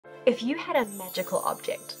If you had a magical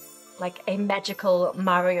object, like a magical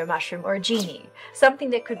Mario mushroom or a genie,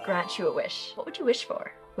 something that could grant you a wish, what would you wish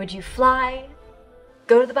for? Would you fly?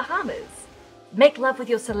 Go to the Bahamas? Make love with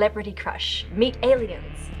your celebrity crush? Meet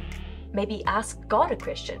aliens? Maybe ask God a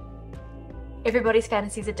question? Everybody's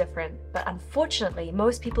fantasies are different, but unfortunately,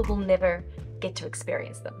 most people will never get to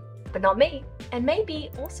experience them. But not me, and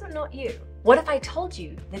maybe also not you. What if I told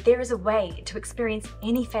you that there is a way to experience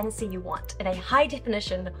any fantasy you want in a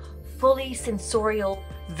high-definition, fully sensorial,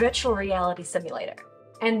 virtual reality simulator?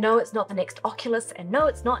 And no, it's not the next Oculus, and no,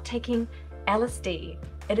 it's not taking LSD.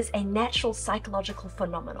 It is a natural psychological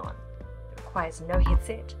phenomenon. It requires no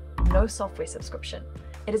headset, no software subscription.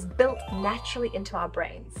 It is built naturally into our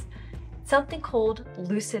brains. Something called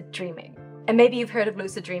lucid dreaming. And maybe you've heard of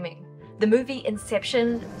lucid dreaming. The movie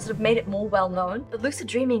Inception sort of made it more well known, but lucid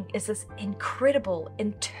dreaming is this incredible,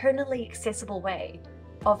 internally accessible way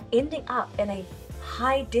of ending up in a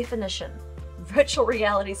high definition virtual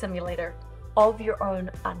reality simulator of your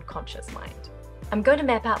own unconscious mind. I'm going to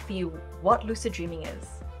map out for you what lucid dreaming is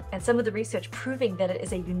and some of the research proving that it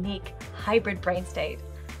is a unique hybrid brain state,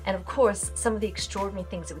 and of course some of the extraordinary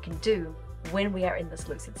things that we can do when we are in this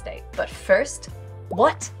lucid state. But first,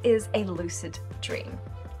 what is a lucid dream?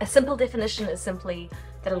 A simple definition is simply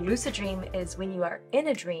that a lucid dream is when you are in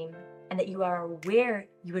a dream and that you are aware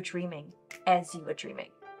you are dreaming as you are dreaming.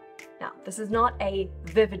 Now, this is not a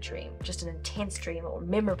vivid dream, just an intense dream or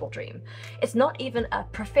memorable dream. It's not even a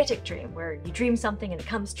prophetic dream where you dream something and it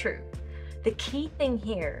comes true. The key thing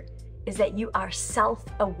here is that you are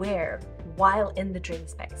self-aware while in the dream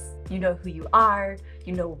space. You know who you are,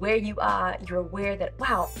 you know where you are, you're aware that,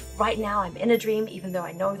 wow, right now I'm in a dream even though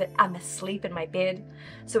I know that I'm asleep in my bed.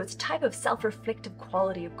 So it's a type of self-reflective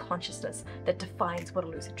quality of consciousness that defines what a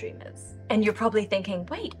lucid dream is. And you're probably thinking,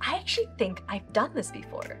 wait, I actually think I've done this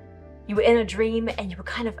before. You were in a dream and you were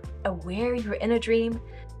kind of aware you were in a dream,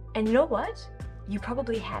 and you know what? You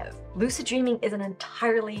probably have. Lucid dreaming is an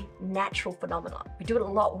entirely natural phenomenon. We do it a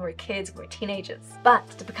lot when we're kids, when we're teenagers. But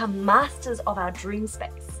to become masters of our dream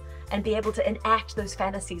space and be able to enact those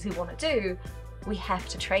fantasies we want to do, we have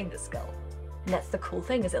to train this skill. And that's the cool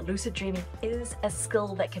thing, is that lucid dreaming is a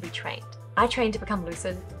skill that can be trained. I trained to become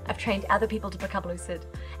lucid. I've trained other people to become lucid.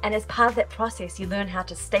 And as part of that process, you learn how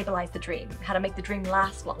to stabilize the dream, how to make the dream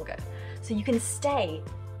last longer. So you can stay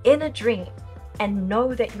in a dream and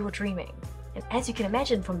know that you're dreaming. And as you can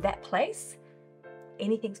imagine, from that place,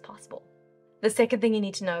 anything's possible. The second thing you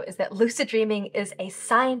need to know is that lucid dreaming is a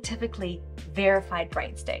scientifically verified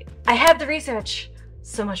brain state. I have the research.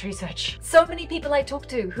 So much research. So many people I talk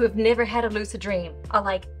to who have never had a lucid dream are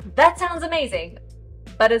like, that sounds amazing,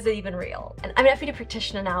 but is it even real? And I mean, I've been a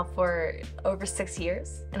practitioner now for over 6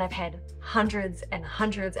 years, and I've had hundreds and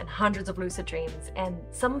hundreds and hundreds of lucid dreams, and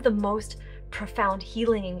some of the most profound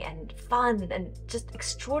healing and fun and just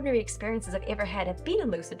extraordinary experiences I've ever had have been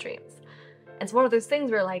in lucid dreams. And it's one of those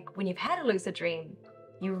things where, like, when you've had a lucid dream,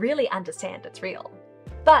 you really understand it's real.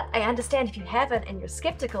 But I understand if you haven't and you're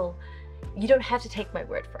skeptical, you don't have to take my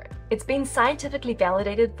word for it. It's been scientifically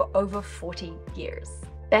validated for over 40 years.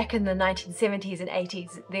 Back in the 1970s and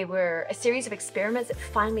 80s, there were a series of experiments that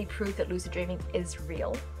finally proved that lucid dreaming is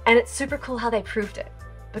real. And it's super cool how they proved it,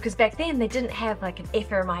 because back then they didn't have like an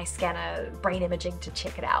fMRI scanner, brain imaging to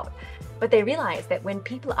check it out. But they realized that when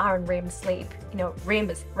people are in REM sleep, REM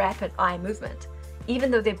is rapid eye movement, even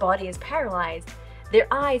though their body is paralyzed, their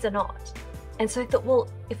eyes are not. And so I thought, well,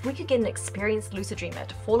 if we could get an experienced lucid dreamer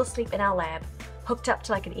to fall asleep in our lab, hooked up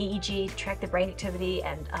to like an EEG to track the brain activity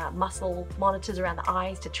and muscle monitors around the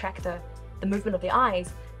eyes to track the movement of the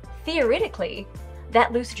eyes, theoretically,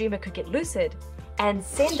 that lucid dreamer could get lucid and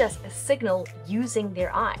send us a signal using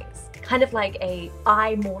their eyes, kind of like a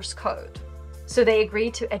eye Morse code. So they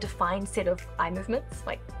agreed to a defined set of eye movements,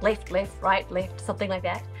 like left, left, right, left, something like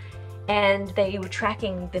that, and they were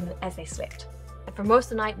tracking them as they slept. And for most of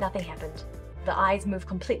the night, nothing happened. The eyes move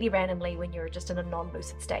completely randomly when you're just in a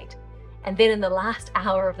non-lucid state. And then in the last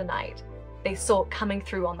hour of the night, they saw it coming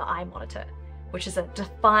through on the eye monitor, which is a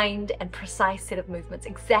defined and precise set of movements,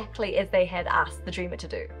 exactly as they had asked the dreamer to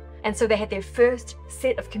do. And so they had their first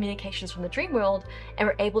set of communications from the dream world and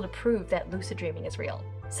were able to prove that lucid dreaming is real.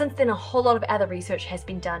 Since then, a whole lot of other research has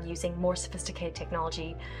been done using more sophisticated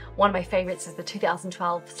technology. One of my favorites is the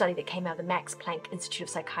 2012 study that came out of the Max Planck Institute of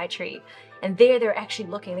Psychiatry. And there they're actually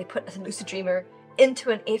looking, they put a lucid dreamer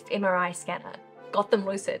into an fMRI scanner, got them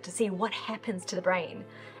lucid to see what happens to the brain.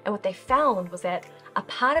 And what they found was that a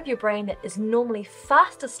part of your brain that is normally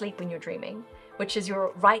fast asleep when you're dreaming, which is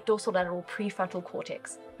your right dorsolateral prefrontal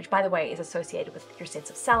cortex, which by the way is associated with your sense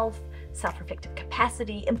of self, self-reflective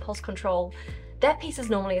capacity, impulse control. That piece is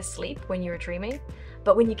normally asleep when you're dreaming,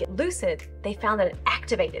 But when you get lucid, they found that it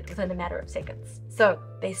activated within a matter of seconds. So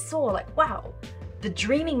they saw like, wow, the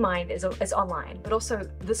dreaming mind is online, but also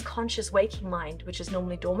this conscious waking mind, which is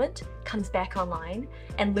normally dormant, comes back online.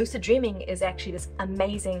 And lucid dreaming is actually this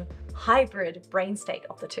amazing hybrid brain state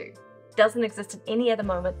of the two. Doesn't exist in any other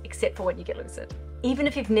moment except for when you get lucid. Even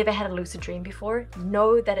if you've never had a lucid dream before,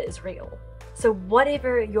 know that it is real. So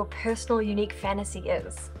whatever your personal unique fantasy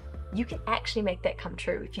is, you can actually make that come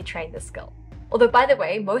true if you train this skill. Although, by the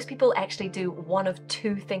way, most people actually do one of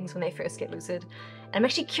two things when they first get lucid. And I'm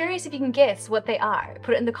actually curious if you can guess what they are.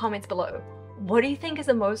 Put it in the comments below. What do you think is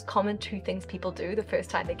the most common two things people do the first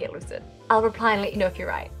time they get lucid? I'll reply and let you know if you're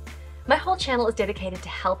right. My whole channel is dedicated to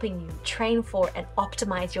helping you train for and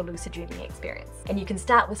optimize your lucid dreaming experience. And you can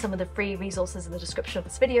start with some of the free resources in the description of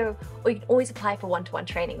this video, or you can always apply for one-to-one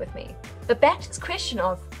training with me. But back to this question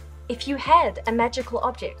of, if you had a magical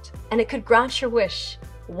object and it could grant your wish,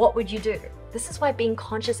 what would you do? This is why being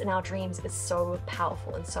conscious in our dreams is so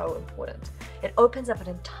powerful and so important. It opens up an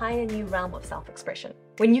entire new realm of self-expression.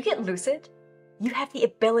 When you get lucid, you have the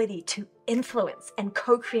ability to influence and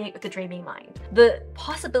co-create with the dreaming mind. The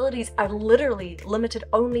possibilities are literally limited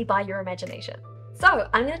only by your imagination. So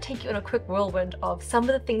I'm going to take you on a quick whirlwind of some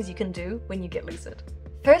of the things you can do when you get lucid.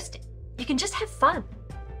 First, you can just have fun.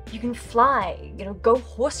 You can fly, go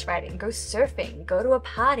horse riding, go surfing, go to a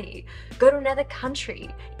party, go to another country,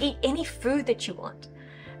 eat any food that you want.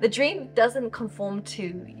 The dream doesn't conform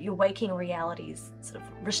to your waking reality's sort of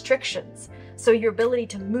restrictions. So your ability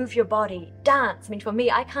to move your body, dance. I mean, for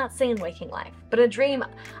me, I can't sing in waking life, but in a dream,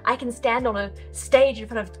 I can stand on a stage in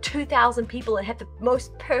front of 2,000 people and have the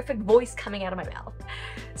most perfect voice coming out of my mouth.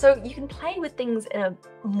 So you can play with things in a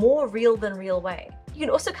more real than real way. You can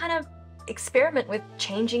also kind of experiment with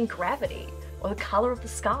changing gravity or the color of the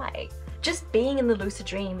sky. Just being in the lucid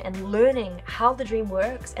dream and learning how the dream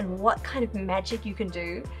works and what kind of magic you can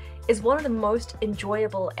do is one of the most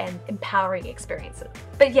enjoyable and empowering experiences.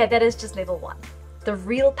 But yeah, that is just level one. The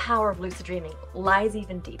real power of lucid dreaming lies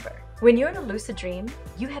even deeper. When you're in a lucid dream,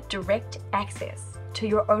 you have direct access to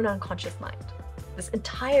your own unconscious mind. This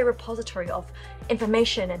entire repository of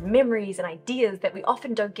information and memories and ideas that we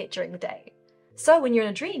often don't get during the day. So when you're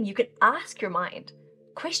in a dream, you can ask your mind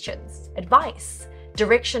questions, advice,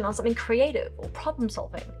 direction on something creative or problem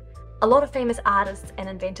solving. A lot of famous artists and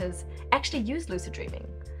inventors actually use lucid dreaming,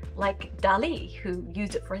 like Dali, who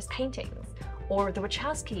used it for his paintings, or the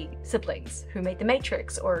Wachowski siblings, who made The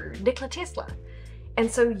Matrix, or Nikola Tesla. And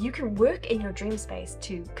so you can work in your dream space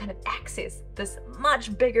to kind of access this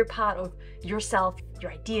much bigger part of yourself,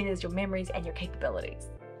 your ideas, your memories, and your capabilities.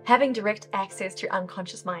 Having direct access to your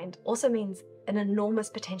unconscious mind also means an enormous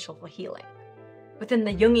potential for healing. Within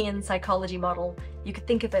the Jungian psychology model, you could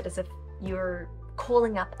think of it as if you're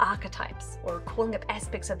calling up archetypes or calling up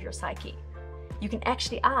aspects of your psyche. You can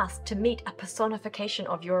actually ask to meet a personification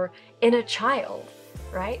of your inner child,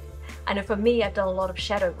 right? I know for me, I've done a lot of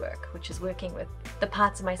shadow work, which is working with the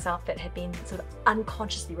parts of myself that have been sort of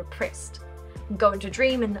unconsciously repressed. Go into a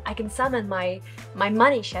dream and I can summon my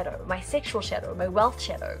money shadow, my sexual shadow, my wealth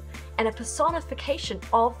shadow, and a personification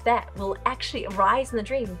of that will actually arise in the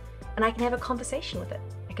dream, and I can have a conversation with it.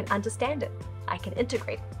 I can understand it. I can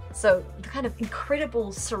integrate it. So the kind of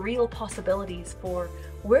incredible, surreal possibilities for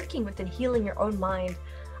working with and healing your own mind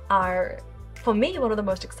are, for me, one of the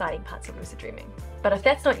most exciting parts of lucid dreaming. But if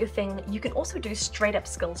that's not your thing, you can also do straight up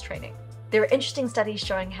skills training. There are interesting studies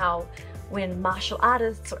showing how when martial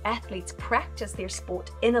artists or athletes practice their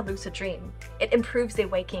sport in a lucid dream, it improves their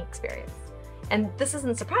waking experience. And this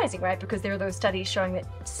isn't surprising, right? Because there are those studies showing that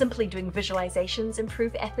simply doing visualizations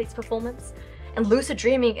improve athletes' performance. And lucid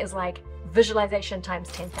dreaming is like visualization times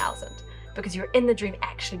 10,000, because you're in the dream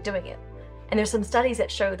actually doing it. And there's some studies that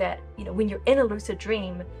show that, when you're in a lucid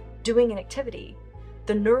dream doing an activity,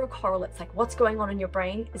 the neurocorrelates, like what's going on in your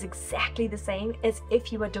brain, is exactly the same as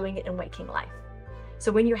if you were doing it in waking life.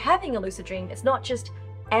 So when you're having a lucid dream, it's not just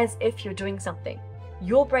as if you're doing something.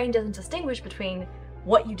 Your brain doesn't distinguish between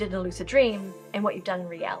what you did in a lucid dream and what you've done in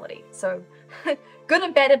reality. So good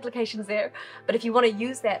and bad implications there. But if you want to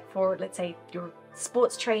use that for, let's say, your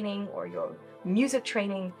sports training or your music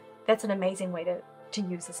training, that's an amazing way to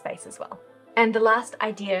use the space as well. And the last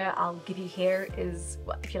idea I'll give you here is,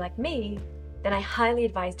 well, if you're like me, then I highly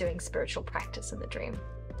advise doing spiritual practice in the dream.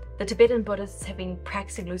 The Tibetan Buddhists have been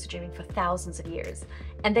practicing lucid dreaming for thousands of years,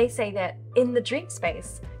 and they say that in the dream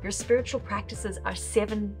space, your spiritual practices are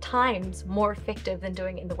 7 times more effective than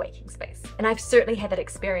doing it in the waking space. And I've certainly had that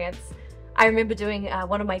experience. I remember doing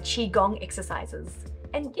one of my Qigong exercises,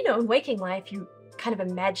 and in waking life, you kind of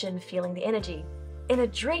imagine feeling the energy. In a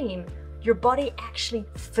dream, your body actually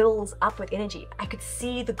fills up with energy. I could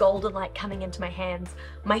see the golden light coming into my hands.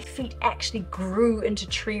 My feet actually grew into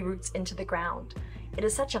tree roots into the ground. It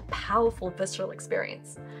is such a powerful visceral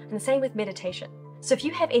experience. And the same with meditation. So if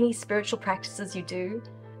you have any spiritual practices you do,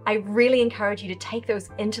 I really encourage you to take those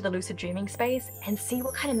into the lucid dreaming space and see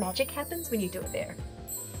what kind of magic happens when you do it there.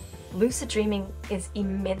 Lucid dreaming is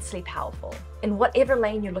immensely powerful in whatever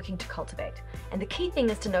lane you're looking to cultivate. And the key thing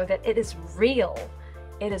is to know that it is real.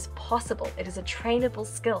 It is possible. It is a trainable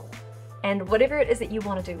skill. And whatever it is that you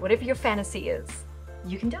want to do, whatever your fantasy is,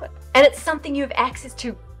 you can do it. And it's something you have access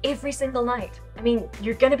to every single night. I mean,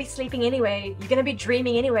 you're going to be sleeping anyway. You're going to be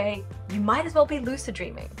dreaming anyway. You might as well be lucid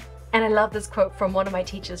dreaming. And I love this quote from one of my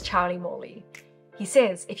teachers, Charlie Morley. He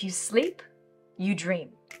says, if you sleep, you dream.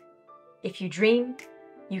 If you dream,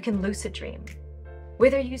 you can lucid dream.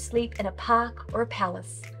 Whether you sleep in a park or a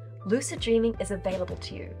palace, lucid dreaming is available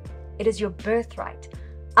to you. It is your birthright,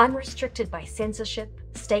 unrestricted by censorship,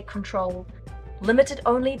 state control, limited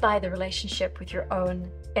only by the relationship with your own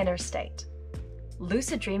inner state.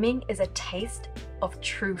 Lucid dreaming is a taste of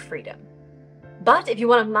true freedom. But if you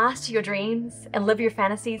want to master your dreams and live your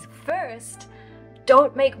fantasies first,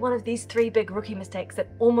 don't make one of these 3 big rookie mistakes that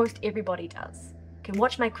almost everybody does. You can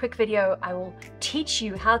watch my quick video. I will teach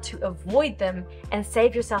you how to avoid them and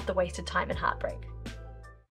save yourself the wasted time and heartbreak.